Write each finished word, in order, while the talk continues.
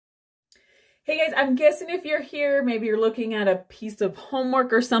Hey guys, I'm guessing if you're here, maybe you're looking at a piece of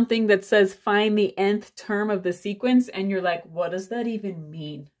homework or something that says find the nth term of the sequence and you're like, what does that even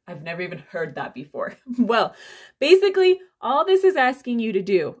mean? I've never even heard that before. Well, basically all this is asking you to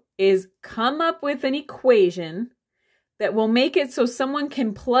do is come up with an equation that will make it so someone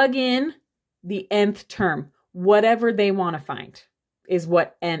can plug in the nth term, whatever they want to find. Is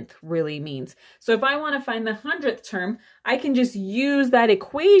what nth really means. So if I want to find the 100th term, I can just use that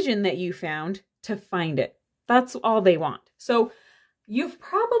equation that you found to find it. That's all they want. So you've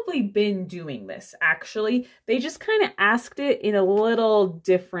probably been doing this, actually. They just kind of asked it in a little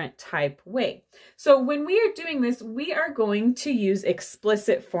different type way. So when we are doing this, we are going to use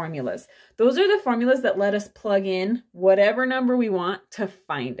explicit formulas. Those are the formulas that let us plug in whatever number we want to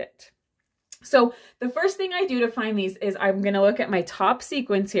find it. So the first thing I do to find these is I'm going to look at my top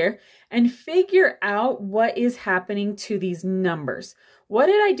sequence here and figure out what is happening to these numbers. What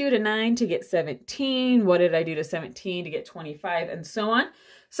did I do to 9 to get 17? What did I do to 17 to get 25 and so on?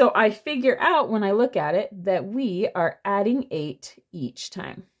 So I figure out when I look at it that we are adding 8 each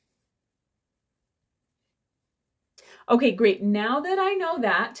time. Okay, great. Now that I know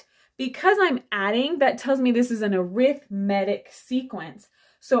that, because I'm adding, that tells me this is an arithmetic sequence.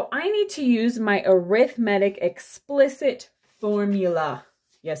 So I need to use my arithmetic explicit formula.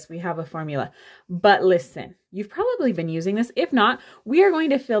 Yes, we have a formula. But listen, you've probably been using this. If not, we are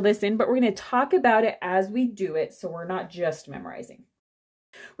going to fill this in, but we're going to talk about it as we do it, so we're not just memorizing.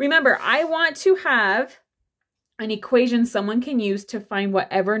 Remember, I want to have an equation someone can use to find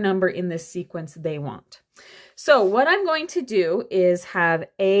whatever number in this sequence they want. So what I'm going to do is have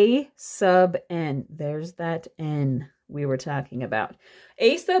a sub n. There's that n we were talking about.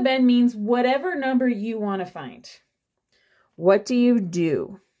 A sub n means whatever number you want to find. What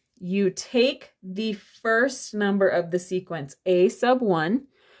do? You take the first number of the sequence, a sub 1,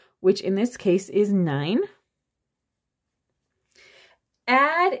 which in this case is 9.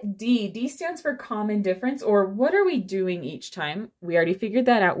 Add d. D stands for common difference, or what are we doing each time? We already figured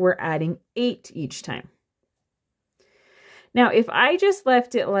that out. We're adding 8 each time. Now, if I just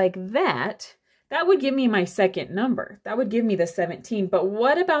left it like that, that would give me my second number. That would give me the 17. But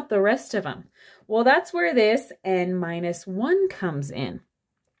what about the rest of them? Well, that's where this n minus 1 comes in.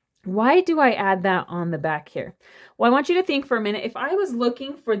 Why do I add that on the back here? Well, I want you to think for a minute. If I was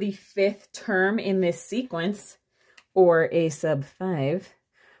looking for the 5th term in this sequence, or a sub 5,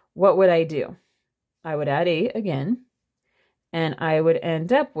 what would I do? I would add 8 again, and I would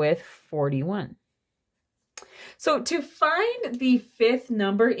end up with 41. So to find the 5th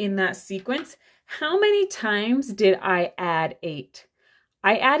number in that sequence, how many times did I add 8?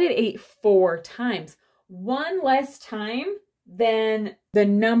 I added 8 4 times. One less time than the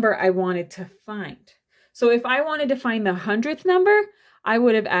number I wanted to find. So if I wanted to find the 100th number, I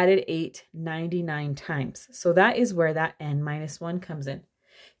would have added 8 99 times. So that is where that n minus 1 comes in.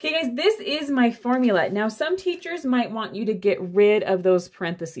 Okay, guys, this is my formula. Now, some teachers might want you to get rid of those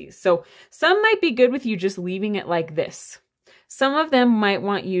parentheses. So some might be good with you just leaving it like this. Some of them might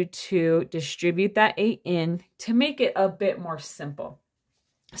want you to distribute that 8 in to make it a bit more simple.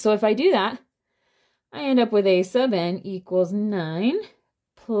 So if I do that, I end up with a sub n equals 9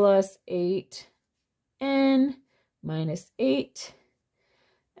 plus 8n minus 8.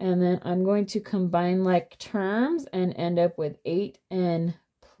 And then I'm going to combine like terms and end up with 8n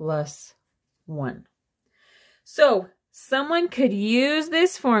plus 1. So someone could use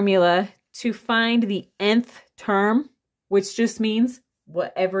this formula to find the nth term, which just means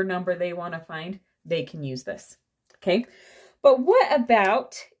whatever number they want to find, they can use this. Okay. But what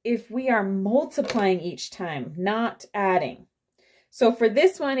about if we are multiplying each time, not adding? So for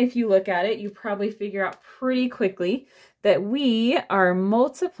this one, if you look at it, you probably figure out pretty quickly that we are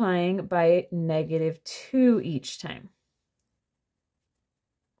multiplying by -2 each time.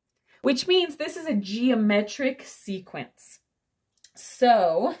 Which means this is a geometric sequence.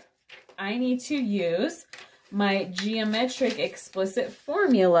 So I need to use my geometric explicit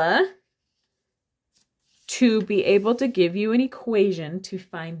formula to be able to give you an equation to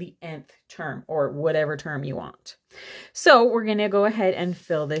find the nth term, or whatever term you want. So we're going to go ahead and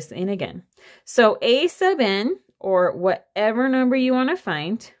fill this in again. So a sub n, or whatever number you want to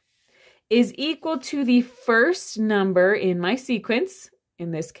find, is equal to the first number in my sequence.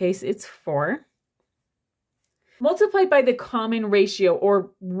 In this case, it's 4. Multiplied by the common ratio,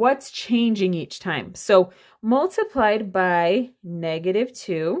 or what's changing each time. So multiplied by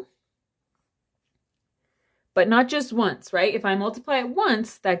 -2. But not just once, right? If I multiply it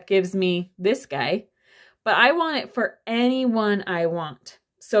once, that gives me this guy. But I want it for any one I want.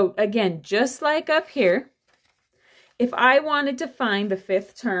 So again, just like up here, if I wanted to find the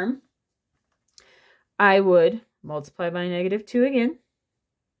 5th term, I would multiply by -2 again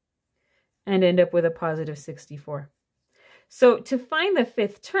and end up with a positive 64. So to find the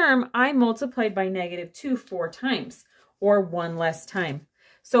fifth term, I multiplied by -2 4 times, or 1 less time.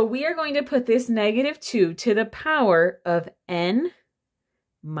 So we are going to put this -2 to the power of n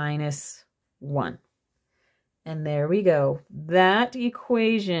minus 1. And there we go. That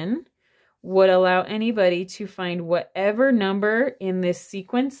equation would allow anybody to find whatever number in this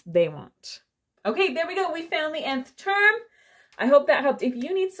sequence they want. Okay, there we go. We found the nth term. I hope that helped. If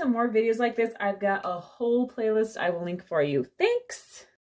you need some more videos like this, I've got a whole playlist I will link for you. Thanks.